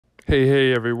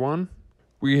Hey everyone.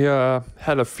 We had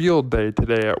a field day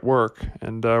today at work,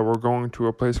 and we're going to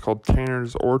a place called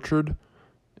Tanner's Orchard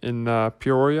in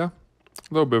Peoria.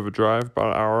 A little bit of a drive, about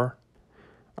an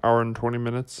hour and 20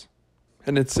 minutes.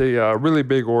 And it's a really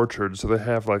big orchard, so they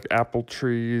have like apple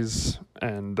trees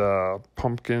and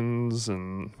pumpkins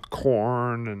and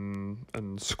corn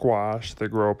and squash. They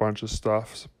grow a bunch of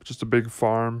stuff. It's just a big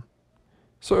farm.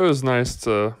 So it was nice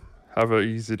to have an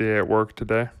easy day at work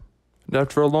today. And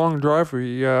after a long drive,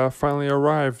 we finally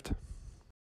arrived.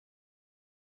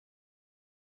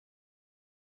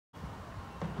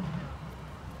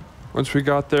 Once we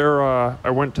got there, I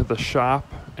went to the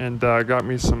shop and got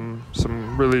me some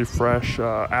really fresh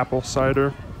apple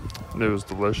cider, and it was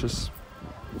delicious.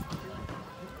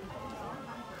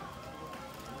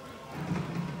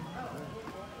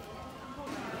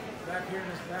 Back here in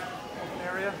this back open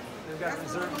area, they've got it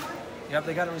reserved. Yep,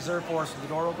 they got it reserved for us. Is the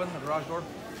door open, the garage door?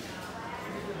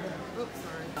 Oops,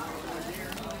 sorry.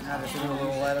 I just threw a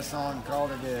little lettuce on and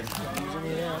called it good.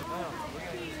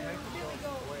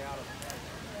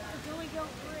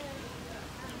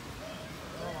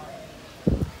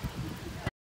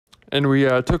 And we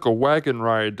took a wagon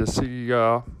ride to see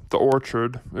the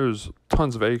orchard. It was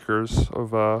tons of acres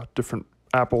of different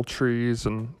apple trees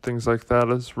and things like that.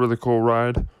 It was a really cool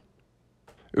ride.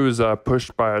 It was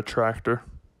pushed by a tractor.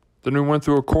 Then we went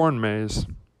through a corn maze.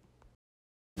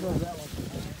 The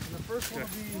first one will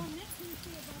be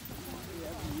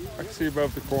I can see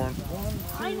above the corn.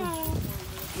 I know.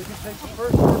 We can take the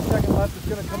first or second left. It's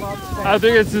going to come out the same. I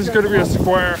think it's just going to be a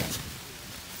square.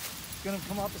 It's going to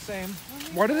come out the same.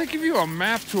 Why do they give you a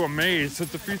map to a maze?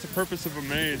 That defeats the purpose of a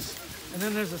maze. And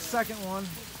then there's a second one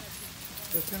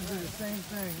that's going to do the same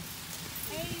thing.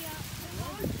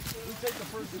 We take the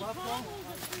first left one.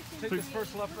 Take this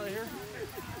first left right here.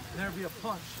 And there'll be a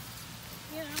punch.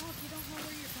 You know, if you don't know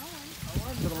where you're going.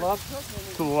 To the left.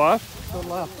 To the left? To the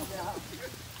left.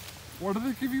 Why do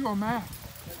they give you a map?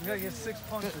 You got to get 6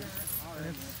 punches. And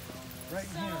it's right in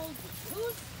here. So,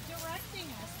 who's directing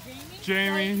us, Jamie?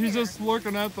 Jamie, he's just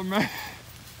looking at the map.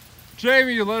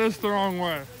 Jamie, you led us the wrong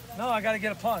way. No, I got to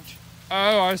get a punch.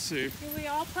 Oh, I see. Do we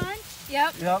all punch?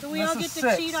 Yep. Yep. Do we all get This is to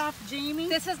 6. cheat off Jamie?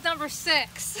 This is number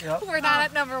 6. Yep. We're not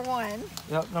at number 1.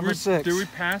 Yep, number 6. Do we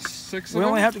pass 6 of We them?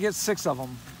 only have to get 6 of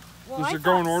them. Well, Does I it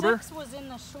go in thought order? 6 was in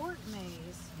the short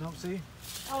maze. No, see?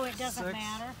 Oh, it doesn't 6.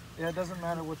 matter. Yeah, it doesn't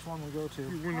matter which one we go to.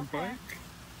 You win a Okay. bike?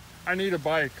 I need a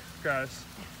bike, guys.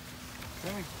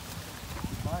 Jamie,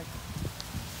 bike.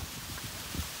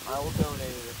 I will donate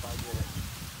it if I get it.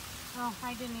 Oh,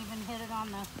 I didn't even hit it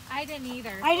on the... I didn't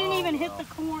either. I didn't even hit the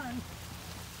corn.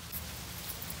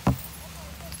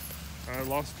 I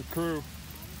lost the crew.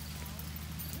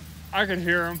 I could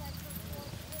hear him.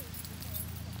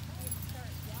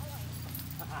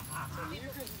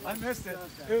 I missed it.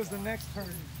 It was the next turn.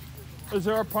 Is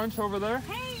there a punch over there?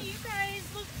 Hey, you guys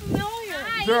look familiar.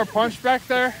 Is there a punch back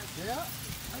there? Yeah.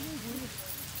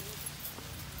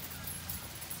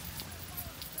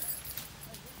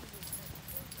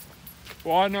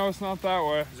 Well, I know it's not that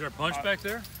way. Is there a punch back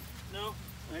there? No,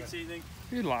 I didn't see anything.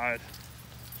 He lied.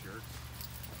 Jerk.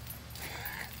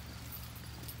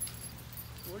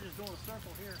 We're just doing a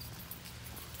circle here.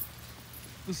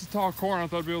 This is tall corn. I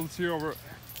thought I'd be able to see over it.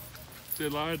 They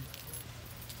lied.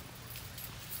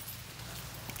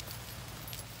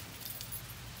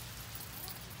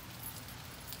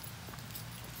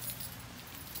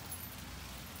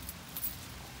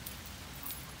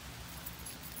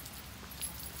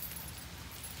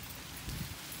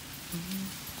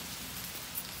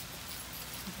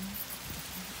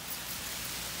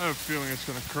 I have a feeling it's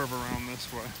going to curve around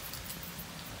this way.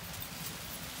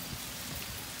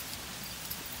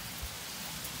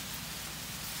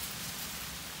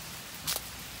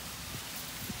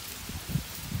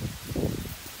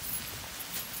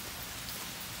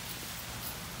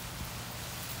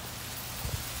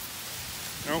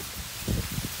 Nope.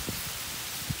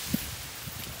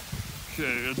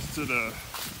 Okay, it's to the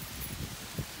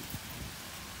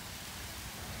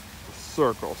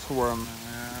circle, so where I'm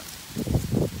at.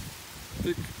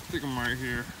 I think I'm right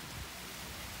here.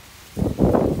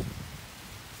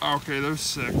 Okay, there's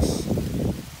 6.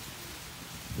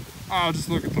 I'll just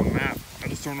look at the map. I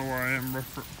just don't know where I am.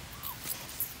 Have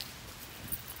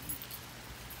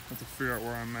to figure out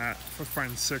where I'm at. If I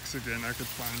find 6 again, I could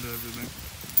find everything.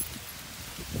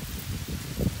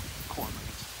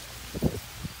 Corners.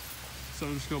 So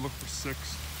I'm just gonna look for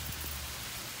 6.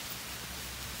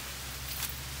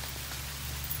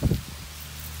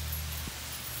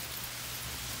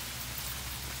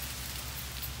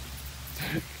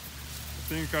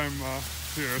 I think I'm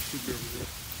here. I should be over here.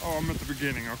 Oh, I'm at the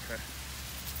beginning. Okay.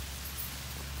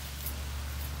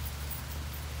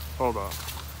 Hold on.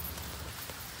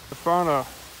 I found a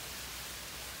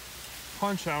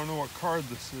punch. I don't know what card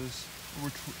this is, or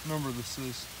which number this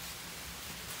is.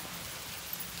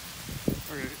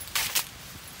 Okay.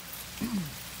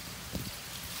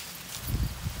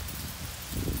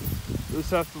 This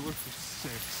has to look for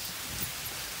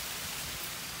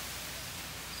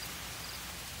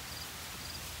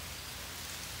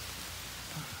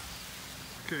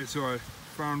 6. Okay, so I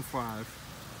found 5.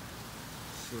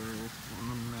 So on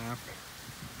the map,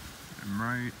 I'm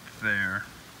right there.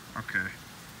 Okay.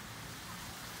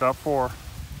 Got 4.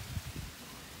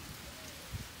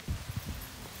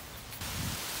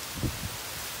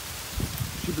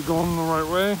 Should be going the right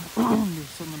way.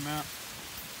 Just on the map.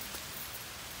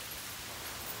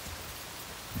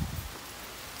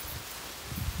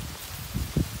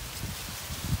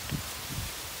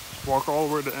 Just walk all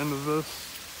the way to the end of this.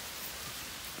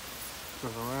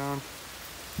 Turn around.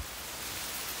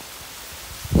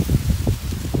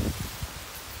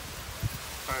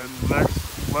 And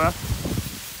next left.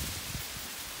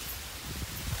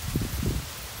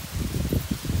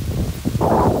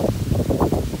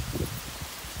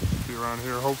 Be around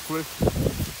here, hopefully.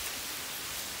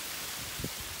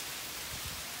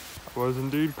 I was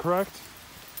indeed correct.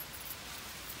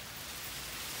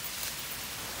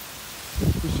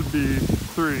 This should be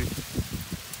 3.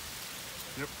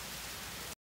 Yep.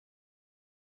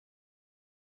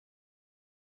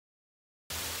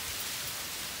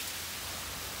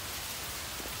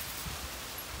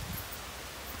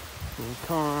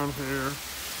 Come on here.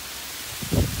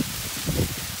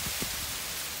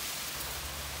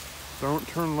 Don't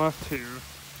turn left here.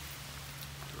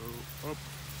 Go up.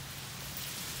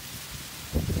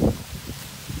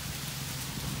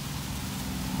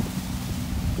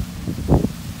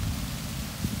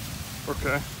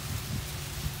 Okay.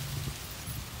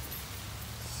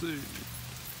 Let's see.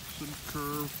 Should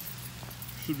curve.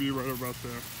 Should be right about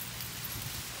there.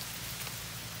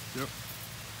 Yep.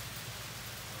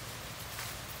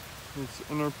 It's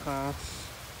inner pass.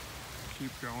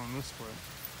 Keep going this way.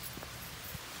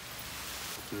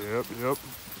 Yep.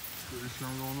 Pretty sure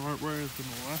I'm going the right way. It's in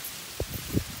the left.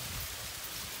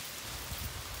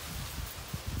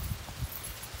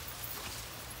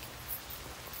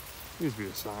 Needs to be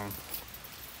a sign.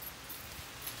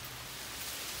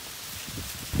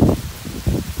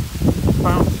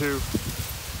 Found 2.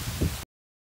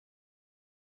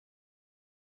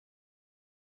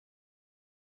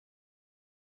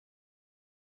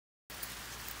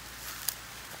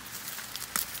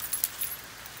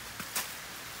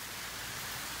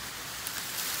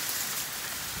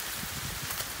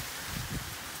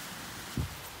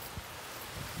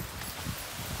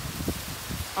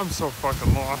 I'm so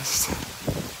fucking lost.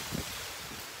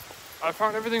 I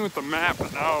found everything with the map,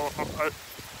 but now I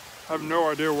have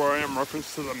no idea where I am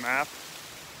reference to the map.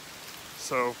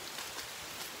 So,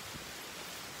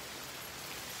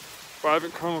 but I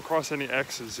haven't come across any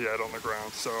X's yet on the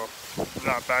ground, so I'm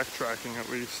not backtracking at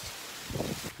least.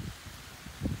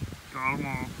 Got them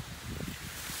all.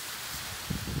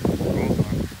 Well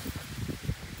done.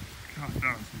 God,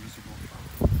 that was miserable.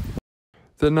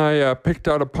 Then I picked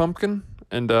out a pumpkin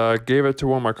and gave it to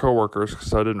one of my coworkers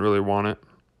because I didn't really want it.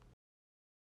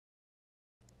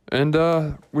 And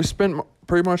we spent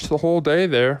pretty much the whole day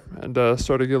there, and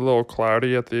started to get a little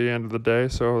cloudy at the end of the day,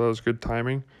 so that was good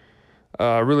timing.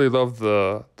 I really love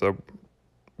the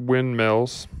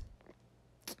windmills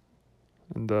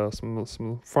and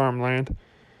some farmland.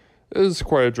 It was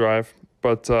quite a drive,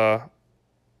 but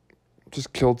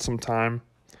just killed some time.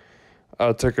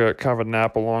 Took a kind of a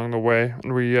nap along the way,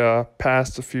 and we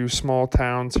passed a few small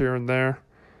towns here and there.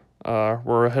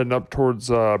 We're heading up towards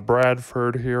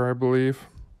Bradford here, I believe.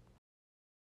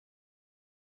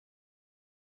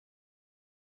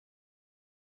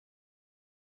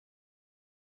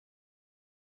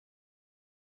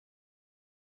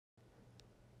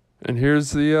 And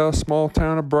here's the small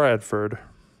town of Bradford.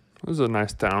 It was a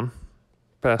nice town.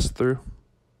 Passed through.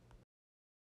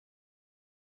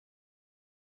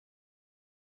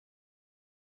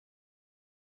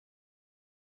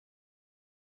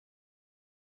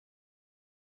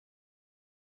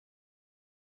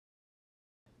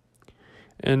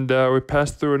 And we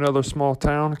passed through another small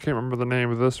town. I can't remember the name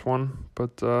of this one,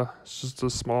 but it's just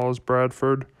as small as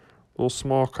Bradford. Little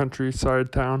small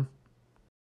countryside town.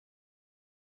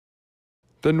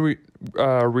 Then we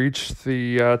reached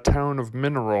the town of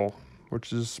Mineral,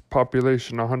 which is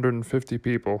population 150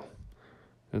 people.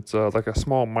 It's like a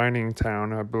small mining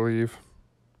town, I believe.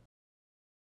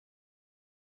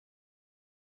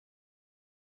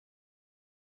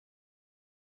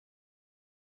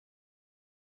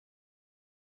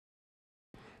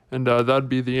 And that'd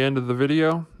be the end of the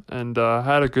video. And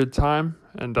had a good time.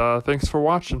 And thanks for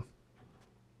watching.